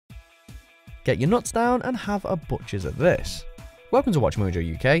get your nuts down and have a butcher's at this. Welcome to Watch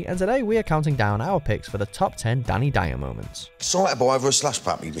Mojo UK, and today we are counting down our picks for the top 10 Danny Dyer moments. Excitable over a slush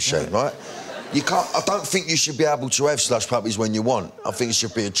puppy machine, right? You can't. I don't think you should be able to have slush puppies when you want. I think it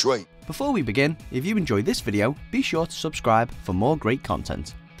should be a treat. Before we begin, if you enjoyed this video, be sure to subscribe for more great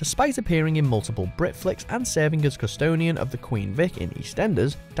content. Despite appearing in multiple Brit flicks and serving as custodian of the Queen Vic in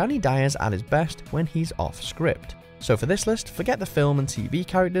EastEnders, Danny Dyer's at his best when he's off script. So for this list, forget the film and TV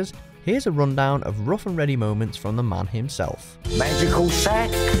characters, here's a rundown of rough and ready moments from the man himself. Magical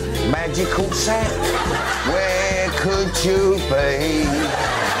sack, where could you be?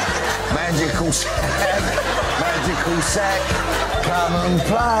 Magical sack, come and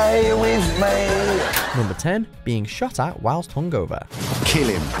play with me. Number 10, being shot at whilst hungover. Kill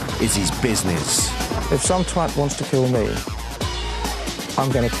him is his business. If some twat wants to kill me, I'm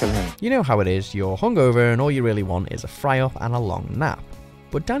gonna kill him. You know how it is, you're hungover and all you really want is a fry-up and a long nap.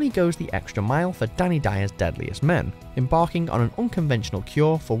 But Danny goes the extra mile for Danny Dyer's deadliest men, embarking on an unconventional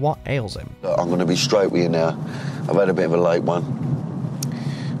cure for what ails him. Look, I'm going to be straight with you now. I've had a bit of a late one.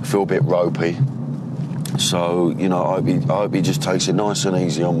 I feel a bit ropey. So, you know, I hope he just takes it nice and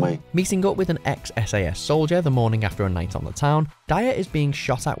easy on me. Meeting up with an ex-SAS soldier the morning after a night on the town, Dyer is being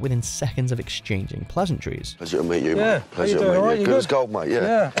shot at within seconds of exchanging pleasantries. Pleasure to meet you, Yeah, mate. Pleasure to meet you. right? Good as gold, mate,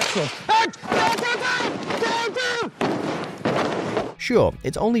 Yeah, excellent. Sure,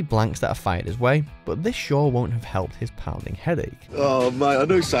 it's only blanks that are fired his way, but this sure won't have helped his pounding headache. Oh, mate, I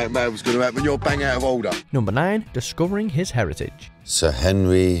knew something bad was going to happen. You're bang out of order. Number 9, discovering his heritage. Sir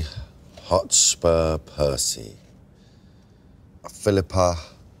Henry Hotspur Percy. Philippa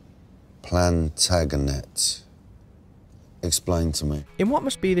Plantagenet. Explain to me. In what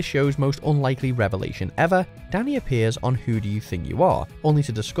must be the show's most unlikely revelation ever, Danny appears on Who Do You Think You Are, only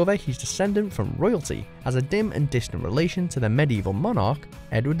to discover he's descendant from royalty, as a dim and distant relation to the medieval monarch,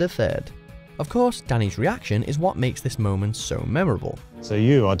 Edward III. Of course, Danny's reaction is what makes this moment so memorable. So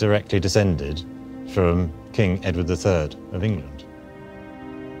you are directly descended from King Edward III of England?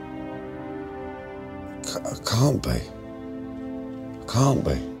 I can't be. I can't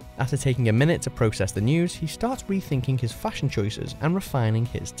be. After taking a minute to process the news, he starts rethinking his fashion choices and refining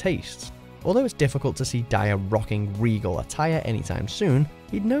his tastes. Although it's difficult to see Dyer rocking regal attire anytime soon,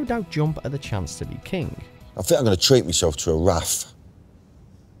 he'd no doubt jump at the chance to be king. I think I'm going to treat myself to a ruff.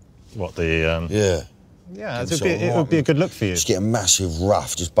 What, the... Yeah. Yeah, it would be a good look for you. Just get a massive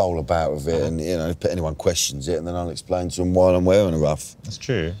ruff, just bowl about with it, and, you know, if anyone questions it, and then I'll explain to them why I'm wearing a ruff. That's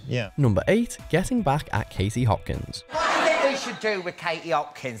true, yeah. Number 8, getting back at Katie Hopkins. What do you think we should do with Katie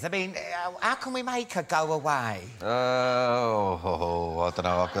Hopkins? I mean, how can we make her go away? I don't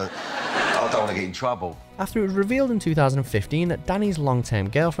know. I don't want to get in trouble. After it was revealed in 2015 that Danny's long-term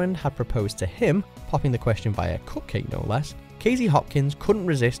girlfriend had proposed to him, popping the question via cupcake no less, Katie Hopkins couldn't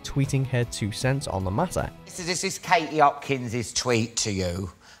resist tweeting her 2 cents on the matter. This is Katie Hopkins' tweet to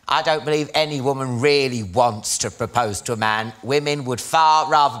you. I don't believe any woman really wants to propose to a man. Women would far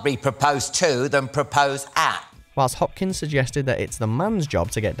rather be proposed to than propose at. Whilst Hopkins suggested that it's the man's job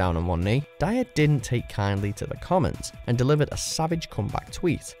to get down on one knee, Dyer didn't take kindly to the comments and delivered a savage comeback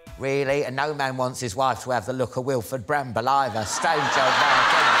tweet. Really? And no man wants his wife to have the look of Wilfred Bramble either. Stone joke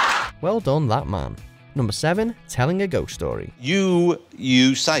there. Well done, that man. Number 7, telling a ghost story. You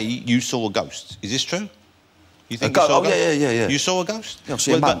say you saw a ghost. Is this true? You think you saw a ghost? Yeah. You saw a ghost? Yeah, I've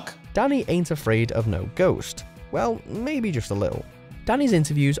seen a monk. Danny ain't afraid of no ghost. Well, maybe just a little. Danny's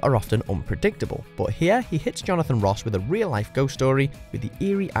interviews are often unpredictable, but here he hits Jonathan Ross with a real-life ghost story with the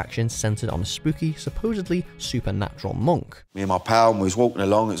eerie action centred on a spooky, supposedly supernatural monk. Me and my pal, we was walking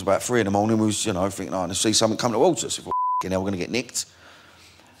along, it was about 3 in the morning, we was, you know, thinking, oh, I see something come towards us. If we're we're going to get nicked.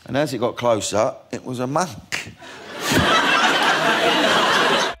 And as it got closer, it was a monk.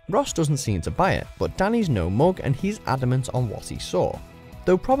 Ross doesn't seem to buy it, but Danny's no mug and he's adamant on what he saw.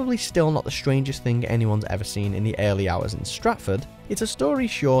 Though probably still not the strangest thing anyone's ever seen in the early hours in Stratford, it's a story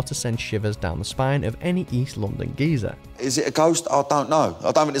sure to send shivers down the spine of any East London geezer. Is it a ghost? I don't know.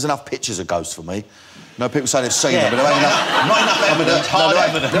 I don't think there's enough pictures of ghosts for me. No, people say they've seen them, but there ain't enough. Not enough evidence, hard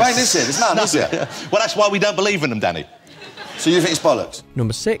evidence. There ain't this here, there's none, is there? Well, that's why we don't believe in them, Danny. So you think it's bollocks?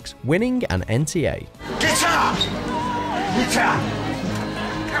 Number 6, winning an NTA. Get up! Get up!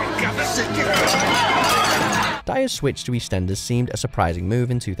 Dyer's switch to EastEnders seemed a surprising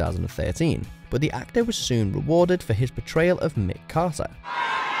move in 2013, but the actor was soon rewarded for his portrayal of Mick Carter.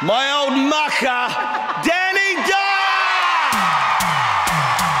 My old mucker, Danny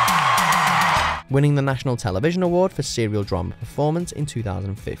Dyer! Winning the National Television Award for Serial Drama Performance in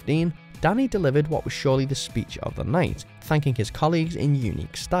 2015, Danny delivered what was surely the speech of the night, thanking his colleagues in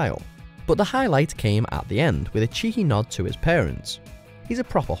unique style. But the highlight came at the end, with a cheeky nod to his parents. he's a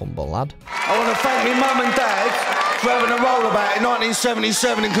proper humble lad. I want to thank my mum and dad for having a rollabout in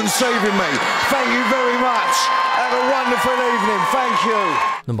 1977 and conceiving me. Thank you very much. Have a wonderful evening. Thank you.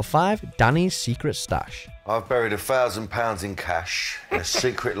 Number 5, Danny's secret stash. I've buried £1,000 in cash in a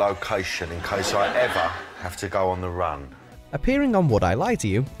secret location in case I ever have to go on the run. Appearing on Would I Lie to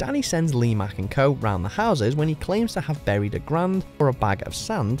You, Danny sends Lee Mack & Co. round the houses when he claims to have buried £1,000 or a bag of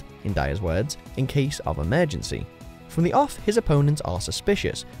sand, in Dyer's words, in case of emergency. From the off, his opponents are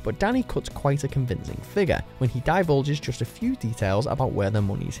suspicious, but Danny cuts quite a convincing figure when he divulges just a few details about where the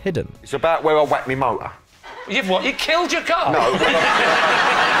money's hidden. It's about where I whacked my motor. You've what? You killed your car? No, when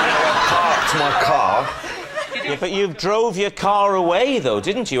I parked my car. Yeah, but you drove your car away, though,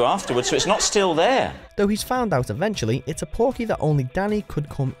 didn't you, afterwards, so it's not still there. Though he's found out eventually, it's a porky that only Danny could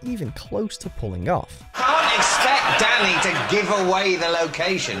come even close to pulling off. Can't expect Danny to give away the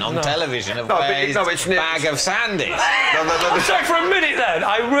location on television of where his bag of sand is. So for a minute then,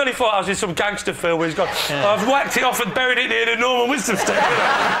 I really thought I was in some gangster film where he's gone, I've whacked it off and buried it near the Norman Wisdom Station.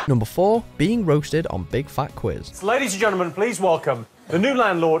 Number 4, being roasted on Big Fat Quiz. So ladies and gentlemen, please welcome the new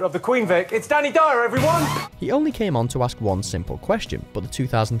landlord of the Queen Vic. It's Danny Dyer, everyone! He only came on to ask one simple question, but the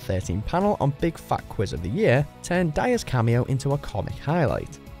 2013 panel on Big Fat Quiz of the Year turned Dyer's cameo into a comic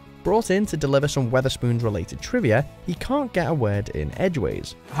highlight. Brought in to deliver some Weatherspoons-related trivia, he can't get a word in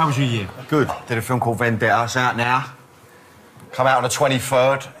edgeways. How was your year? Good. Did a film called Vendetta. It's out now. Come out on the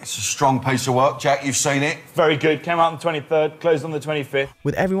 23rd. It's a strong piece of work. Jack, you've seen it? Very good. Came out on the 23rd, closed on the 25th.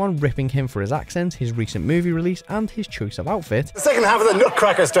 With everyone ripping him for his accent, his recent movie release, and his choice of outfit, The second half of the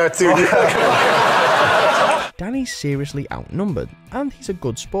Nutcracker starts soon. Danny's seriously outnumbered, and he's a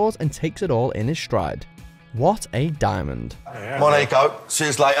good sport and takes it all in his stride. What a diamond. Monaco. See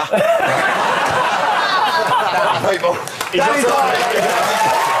you later. People. Danny Dyer.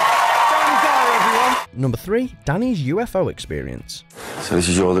 Number 3, Danny's UFO experience. So this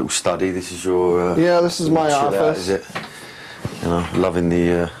is your little study. This is your. Yeah, this is my office. Is it? You know, loving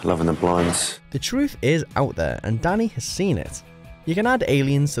the blinds. The truth is out there, and Danny has seen it. You can add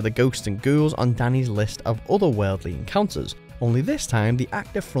aliens to the ghosts and ghouls on Danny's list of otherworldly encounters, only this time the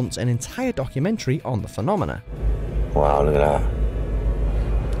actor fronts an entire documentary on the phenomena. Wow, look at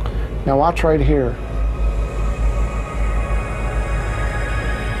that. Now watch right here.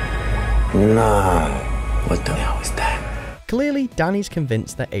 No. What the hell is that? Clearly, Danny's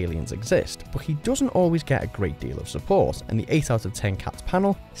convinced that aliens exist, but he doesn't always get a great deal of support, and the 8 out of 10 Cats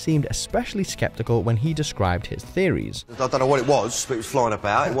panel seemed especially skeptical when he described his theories. I don't know what it was, but it was flying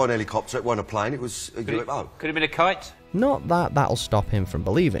about. It wasn't a helicopter, it wasn't a plane, it was a UFO. Could have been a kite. Not that that'll stop him from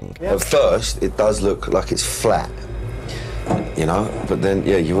believing. At first, it does look like it's flat, you know, but then,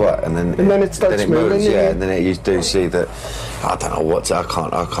 yeah, you're right, and then it starts moving, moves, yeah, and then you do see that, I don't know what, I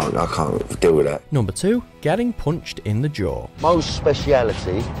can't deal with that. Number 2, getting punched in the jaw. Mo's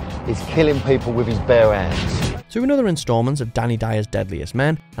speciality is killing people with his bare hands. To another instalment of Danny Dyer's Deadliest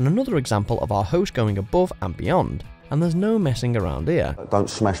Men, and another example of our host going above and beyond. And there's no messing around here. Don't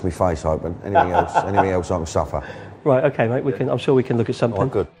smash my face open, anything else I can suffer. Right, OK, mate, I'm sure we can look at something. Oh,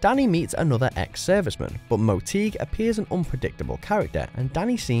 good. Danny meets another ex-serviceman, but Mo Teague appears an unpredictable character, and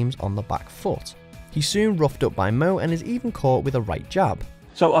Danny seems on the back foot. He's soon roughed up by Mo and is even caught with a right jab.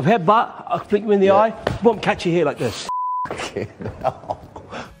 So I've headbutt, I'll flick you in the eye, won't catch you here like this.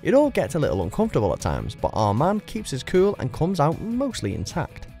 It all gets a little uncomfortable at times, but our man keeps his cool and comes out mostly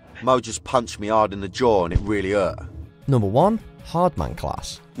intact. Mo just punched me hard in the jaw and it really hurt. Number 1, Hardman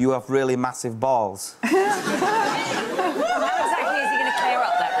class. You have really massive balls. How exactly is he going to clear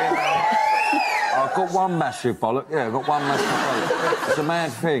up that room? I've got one massive bollock, yeah, I've got one massive bollock. It's a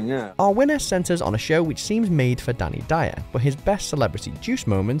mad thing, yeah. Our winner centres on a show which seems made for Danny Dyer, but his best celebrity juice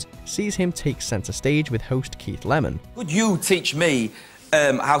moment sees him take centre stage with host Keith Lemon. Could you teach me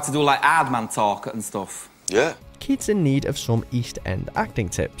how to do like Hardman talk and stuff? Yeah. Keith's in need of some East End acting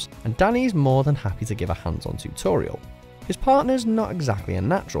tips, and Danny's more than happy to give a hands-on tutorial. His partner's not exactly a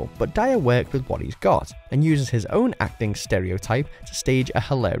natural, but Dyer worked with what he's got, and uses his own acting stereotype to stage a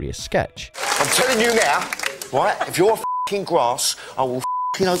hilarious sketch. I'm telling you now, right, if you're f***ing grass, I will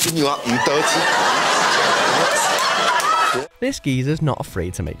f***ing open you up, you dirty... This geezer's not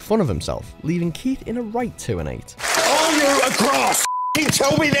afraid to make fun of himself, leaving Keith in a right 2 and 8. Are you a grass?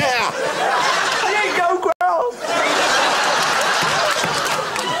 Tell me now! I ain't no grass!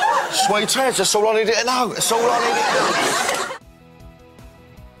 Sweet hands, that's all I needed to know. That's all I needed to know.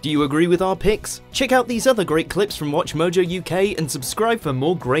 Do you agree with our picks? Check out these other great clips from Watch Mojo UK and subscribe for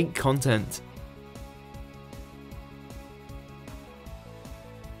more great content.